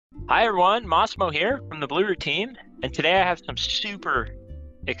Hi everyone, Massimo here from the Bluroot team, and today I have some super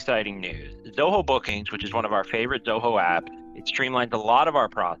exciting news. Zoho Bookings, which is one of our favorite Zoho apps, it streamlines a lot of our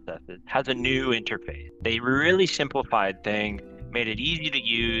processes, has a new interface. They really simplified things, made it easy to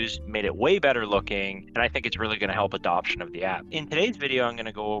use, made it way better looking, and I think it's really going to help adoption of the app. In today's video, I'm going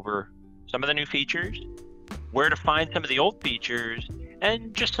to go over some of the new features, where to find some of the old features,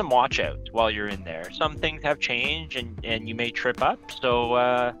 and just some watch outs while you're in there. Some things have changed and you may trip up,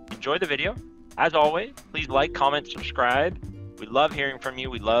 so enjoy the video. As always, please like, comment, subscribe. We love hearing from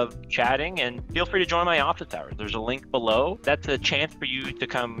you. We love chatting, and feel free to join my office hours. There's a link below. That's a chance for you to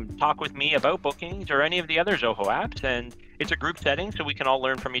come talk with me about bookings or any of the other Zoho apps, and it's a group setting so we can all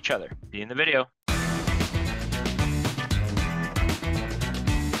learn from each other. See you in the video.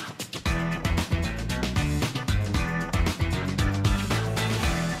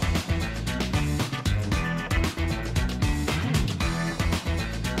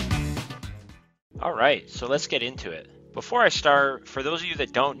 All right, so let's get into it. Before I start, for those of you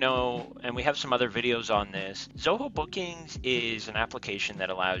that don't know, and we have some other videos on this, Zoho Bookings is an application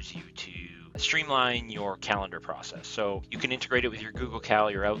that allows you to streamline your calendar process. So you can integrate it with your Google Cal,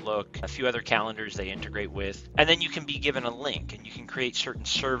 your Outlook, a few other calendars they integrate with, and then you can be given a link and you can create certain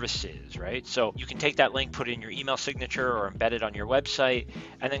services, right? So you can take that link, put it in your email signature or embed it on your website,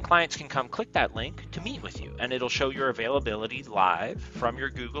 and then clients can come click that link to meet with you, and it'll show your availability live from your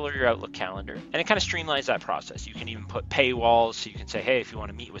Google or your Outlook calendar, and it kind of streamlines that process. You can even put paywalls, so you can say, hey, if you want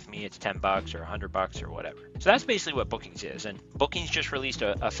to meet with me, it's $10 or $100 or whatever. So that's basically what Bookings is, and Bookings just released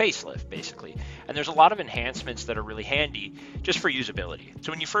a facelift, basically. And there's a lot of enhancements that are really handy just for usability.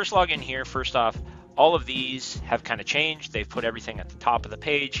 So when you first log in here, first off, all of these have kind of changed. They've put everything at the top of the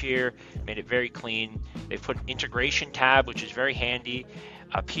page here, made it very clean. They've put an integration tab, which is very handy.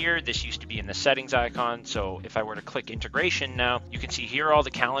 Up here, this used to be in the settings icon. So if I were to click integration now, you can see here are all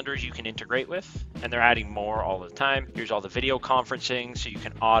the calendars you can integrate with, and they're adding more all the time. Here's all the video conferencing. So you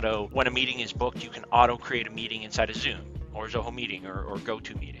can when a meeting is booked, you can auto create a meeting inside of Zoom or Zoho Meeting or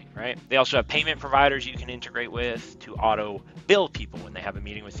GoToMeeting, right? They also have payment providers you can integrate with to auto bill people when they have a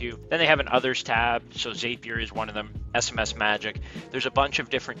meeting with you. Then they have an others tab, so Zapier is one of them, SMS Magic. There's a bunch of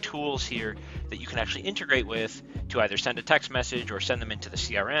different tools here that you can actually integrate with to either send a text message or send them into the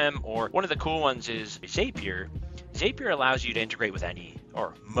CRM, or one of the cool ones is Zapier. Zapier allows you to integrate with any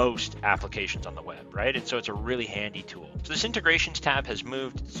or most applications on the web, right? And so it's a really handy tool. So this integrations tab has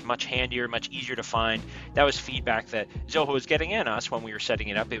moved. It's much handier, much easier to find. That was feedback that Zoho was getting in us when we were setting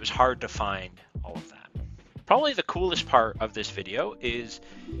it up. It was hard to find all of that. Probably the coolest part of this video is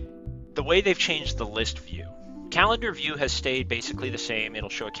the way they've changed the list view. Calendar view has stayed basically the same. It'll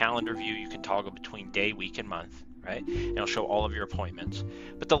show a calendar view. You can toggle between day, week, and month, right? And it'll show all of your appointments.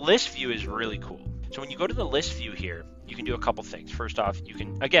 But the list view is really cool. So when you go to the list view here, you can do a couple things. First off, you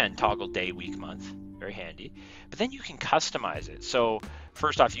can, again, toggle day, week, month. Very handy. But then you can customize it. So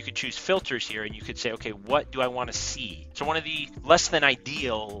first off, you could choose filters here, and you could say, okay, what do I want to see? So one of the less than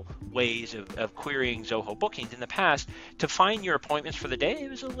ideal ways of querying Zoho Bookings in the past, to find your appointments for the day,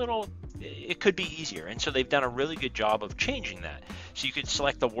 it could be easier. And so they've done a really good job of changing that. So you could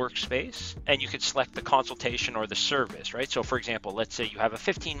select the workspace, and you could select the consultation or the service, right? So for example, let's say you have a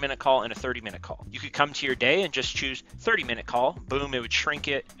 15-minute call and a 30-minute call. You could come to your day and just choose 30-minute call. Boom, it would shrink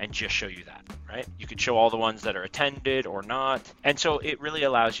it and just show you that, right? You could show all the ones that are attended or not. And so it really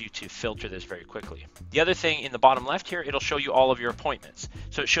allows you to filter this very quickly. The other thing in the bottom left here, it'll show you all of your appointments.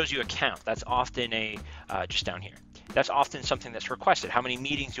 So it shows you a count. That's often just down here. That's often something that's requested. How many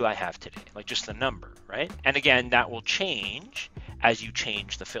meetings do I have today? Like just the number, right? And again, that will change as you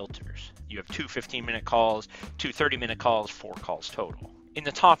change the filters. You have 2 15-minute calls, 2 30-minute calls, 4 calls total. In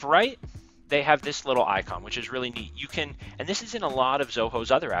the top right, they have this little icon, which is really neat. You can, and this is in a lot of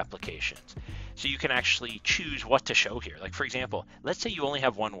Zoho's other applications. So you can actually choose what to show here. Like for example, let's say you only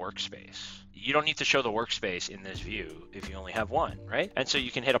have one workspace. You don't need to show the workspace in this view if you only have one, right? And so you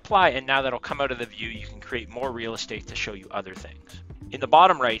can hit apply, and now that'll come out of the view. You can create more real estate to show you other things. In the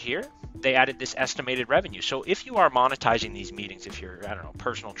bottom right here, they added this estimated revenue. So if you are monetizing these meetings, if you're, I don't know,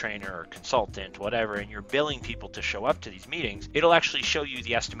 personal trainer or consultant, whatever, and you're billing people to show up to these meetings, it'll actually show you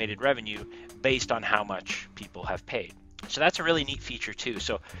the estimated revenue based on how much people have paid. So that's a really neat feature too.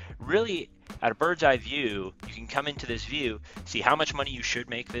 So really, at a bird's eye view, you can come into this view, see how much money you should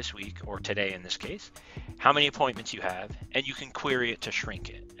make this week, or today in this case, how many appointments you have, and you can query it to shrink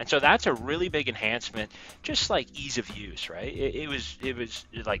it. And so that's a really big enhancement, just like ease of use, right? It was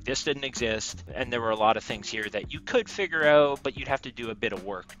like this didn't exist, and there were a lot of things here that you could figure out, but you'd have to do a bit of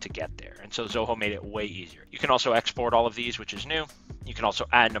work to get there. And so Zoho made it way easier. You can also export all of these, which is new. You can also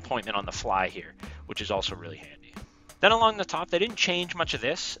add an appointment on the fly here, which is also really handy. Then along the top, they didn't change much of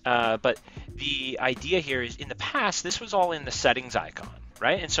this, but the idea here is in the past, this was all in the settings icon,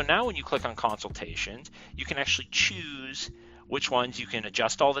 right? And so now when you click on consultations, you can actually choose which ones you can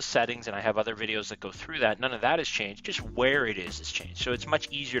adjust all the settings, and I have other videos that go through that. None of that has changed, just where it is has changed. So it's much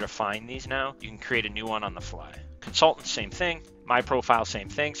easier to find these now. You can create a new one on the fly. Consultant, same thing. My profile, same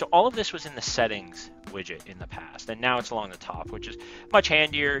thing. So all of this was in the settings widget in the past, and now it's along the top, which is much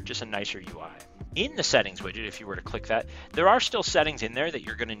handier, just a nicer UI. In the settings widget, if you were to click that, there are still settings in there that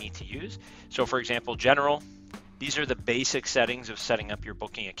you're going to need to use. So for example, general, these are the basic settings of setting up your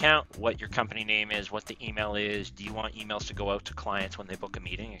booking account, what your company name is, what the email is, do you want emails to go out to clients when they book a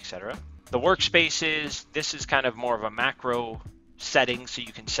meeting, etc. The workspaces, this is kind of more of a macro setting, so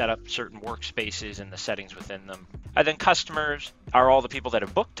you can set up certain workspaces and the settings within them. And then customers are all the people that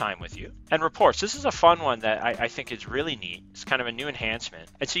have booked time with you. And reports, this is a fun one that I think is really neat. It's kind of a new enhancement.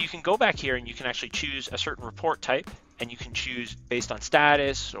 And so you can go back here and you can actually choose a certain report type, and you can choose based on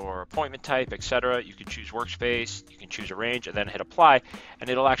status or appointment type, etc. You can choose workspace, you can choose arrange, and then hit apply, and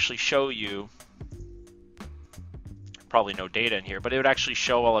it'll actually show you, probably no data in here, but it would actually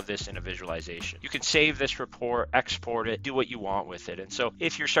show all of this in a visualization. You can save this report, export it, do what you want with it. And so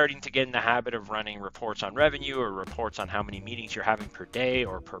if you're starting to get in the habit of running reports on revenue or reports on how many meetings you're having per day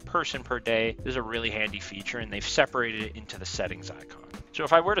or per person per day, this is a really handy feature, and they've separated it into the settings icon. So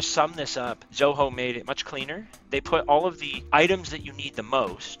if I were to sum this up, Zoho made it much cleaner. They put all of the items that you need the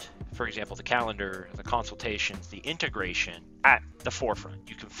most, for example, the calendar, the consultations, the integration, at the forefront.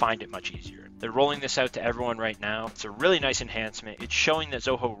 You can find it much easier. They're rolling this out to everyone right now. It's a really nice enhancement. It's showing that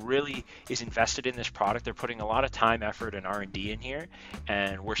Zoho really is invested in this product. They're putting a lot of time, effort, and R&D in here,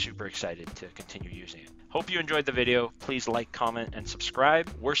 and we're super excited to continue using it. Hope you enjoyed the video. Please like, comment, and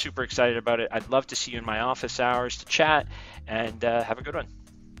subscribe. We're super excited about it. I'd love to see you in my office hours to chat, and have a good one.